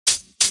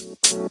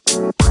What's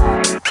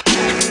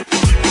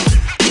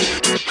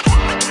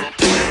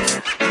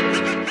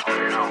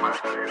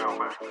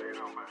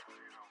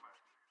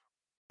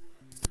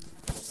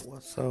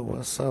up,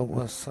 what's up,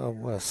 what's up,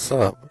 what's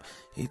up?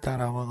 You thought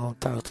I wasn't gonna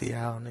talk to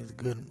y'all on this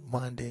good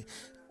Monday.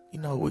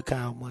 You know, we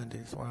call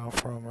Mondays where I'm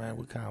from, man.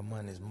 We call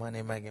Mondays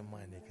money making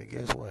Monday. Cause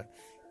guess what?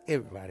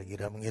 Everybody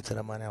get up and get to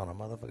the money on a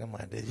motherfucking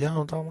Monday. You know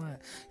what I'm talking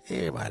about?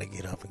 Everybody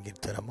get up and get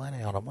to the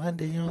money on a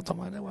Monday. You know what I'm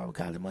talking about? That's why we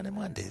call it Monday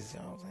Mondays. You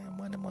know what I'm saying?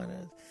 Monday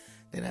Mondays.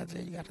 Then after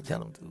that, you got to tell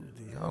them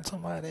Tuesday. You know what I'm talking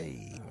about?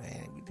 Hey,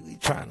 man, we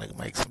trying to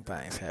make some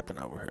things happen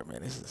over here,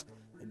 man. This is,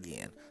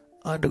 again,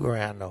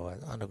 underground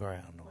noise,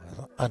 underground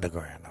noise,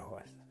 underground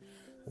noise.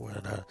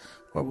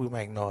 Where we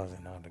make noise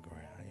in the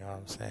underground. You know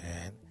what I'm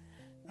saying?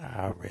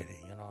 Already,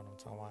 you know what I'm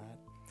talking about?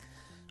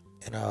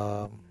 And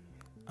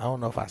I don't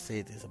know if I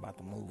said this about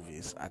the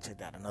movies. I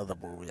checked out another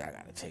movie. I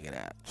gotta check it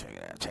out.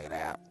 Check it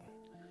out.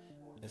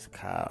 It's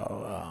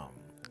called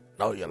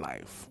Know Your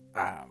Life.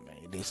 Ah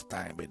man, this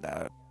thing be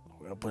dog.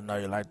 We'll put Know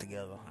Your Life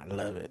together. I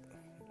love it.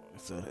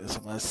 It's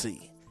a must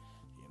see.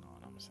 You know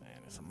what I'm saying?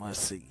 It's a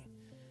must see.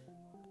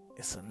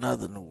 It's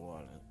another New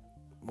Orleans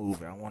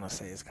movie. I wanna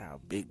say it's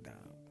called Big Dog.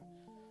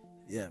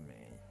 Yeah,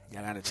 man.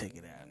 Y'all gotta check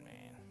it out,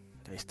 man.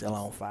 They still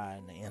on fire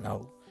in the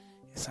NO.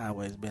 It's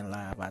always been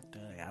live out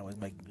there. They always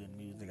making good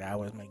music.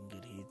 Always making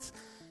good hits.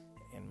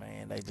 And,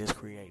 man, they just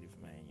creative,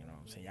 man. You know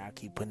what I'm saying? Y'all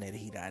keep putting that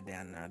heat out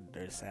down there,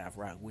 Dirty South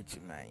Rock with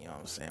you, man. You know what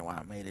I'm saying? While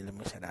I made it, let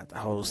me shout out the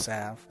whole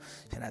South.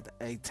 Shout out to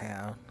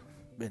A-Town.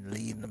 Been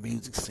leading the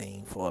music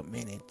scene for a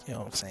minute. You know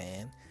what I'm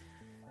saying?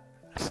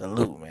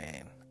 Salute,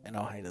 man. And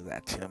all haters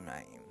out here,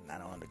 man. Not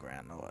on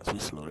underground noise. We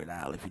salute it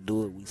all. If you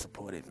do it, we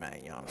support it,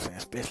 man. You know what I'm saying?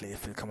 Especially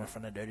if it's coming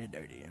from the dirty. You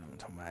know what I'm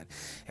talking about?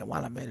 And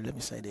while I'm at it, let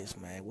me say this,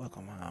 man.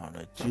 Welcome home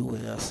to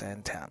Jewel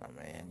Santana,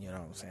 man. You know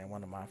what I'm saying?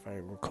 One of my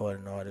favorite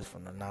recording artists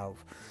from the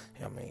North.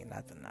 You know what I mean?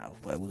 Not the North,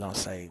 but we're going to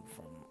say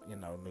from,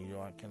 New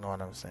York. You know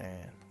what I'm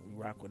saying? We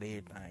rock with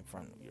everything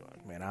from New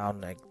York, man. I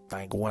don't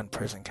think one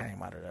person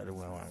came out of the other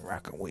one I'm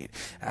rocking with.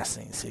 I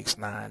seen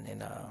 6ix9ine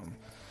and,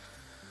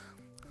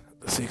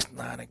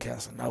 6ix9ine and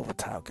Casanova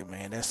talking,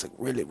 man. That's a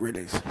really,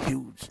 really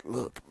huge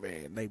look,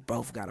 man. They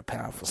both got a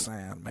powerful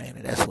sound, man,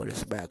 and that's what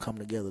it's about,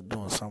 coming together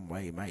doing something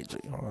way major,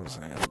 you know what I'm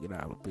saying?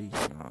 Forget all the beef,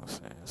 you know what I'm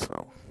saying?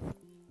 So,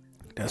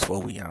 that's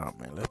what we are,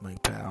 man. Let's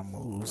make power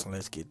moves, and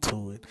let's get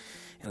to it,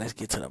 and let's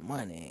get to the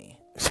money,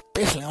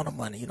 especially on the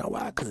money. You know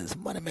why? Because it's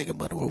money making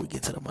money where we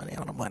get to the money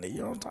on the money. You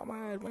know what I'm talking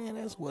about, man?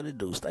 That's what it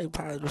do. Stay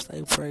positive,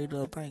 stay prayed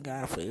up. Thank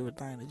God for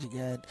everything that you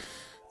got,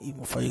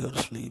 even before you go to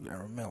sleep, and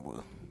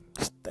remember,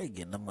 stay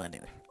getting the money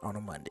on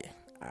a Monday.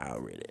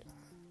 Already.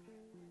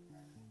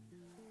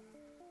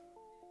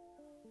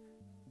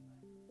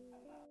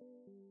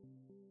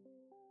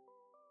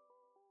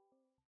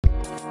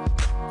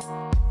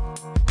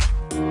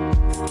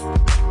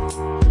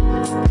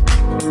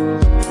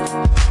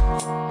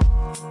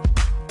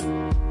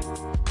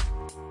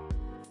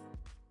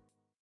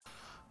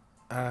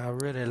 I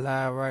really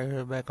live right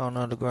here back on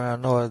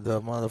Underground Noise, the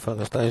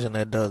motherfucking station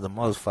that does the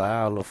most for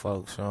all the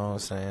folks, you know what I'm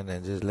saying?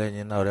 And just letting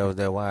you know that was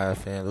that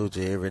YFN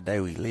Lucha. Every day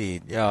we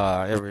lead,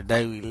 y'all. Every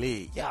day we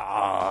lead,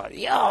 y'all.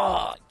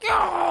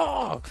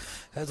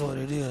 That's what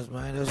it is,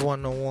 man. That's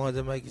one of the ones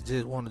that make you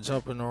just want to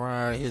jump in the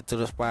ride, hit to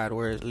the spot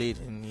where it's lit,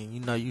 and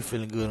you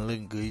feeling good and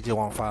looking good. You just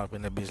want to fall up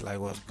in that bitch like,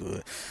 what's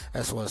good?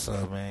 That's what's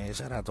up, man.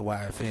 Shout out to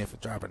YFN for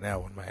dropping that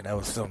one, man. That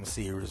was something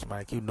serious,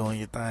 man. Keep doing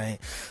your thing,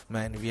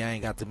 man. If you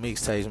ain't got the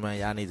mixtapes, man,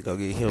 y'all need to go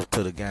get hip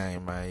to the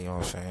game, man. You know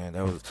what I'm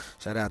saying?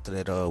 Shout out to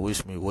that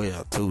Wish Me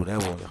Well too. That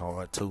was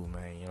hard too,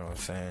 man. You know what I'm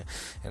saying?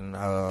 And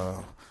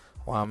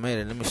while I'm at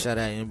it, let me shout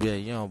out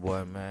NBA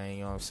Youngboy, man.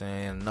 You know what I'm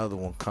saying? Another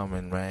one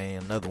coming,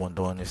 man. Another one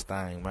doing this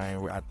thing,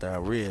 man. Out there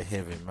real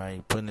heavy,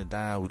 man. Putting it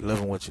down. We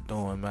loving what you're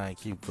doing, man.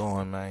 Keep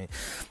going, man.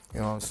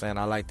 You know what I'm saying?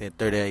 I like that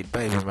 38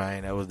 Baby,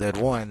 man. That was that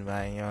one,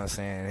 man. You know what I'm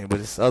saying?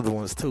 But it's other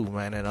ones too,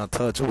 man. That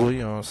Untouchable,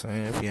 you know what I'm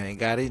saying? If you ain't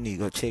got it, you need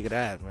to go check it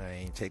out,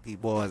 man. Check these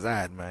boys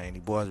out, man.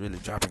 These boys really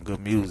dropping good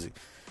music.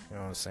 You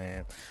know what I'm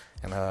saying?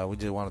 And we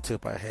just want to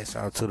tip our hats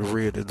out to the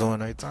real that's doing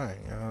their thing.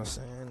 You know what I'm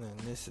saying? And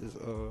this is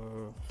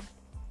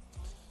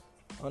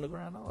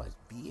Underground Noise,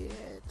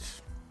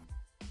 bitch.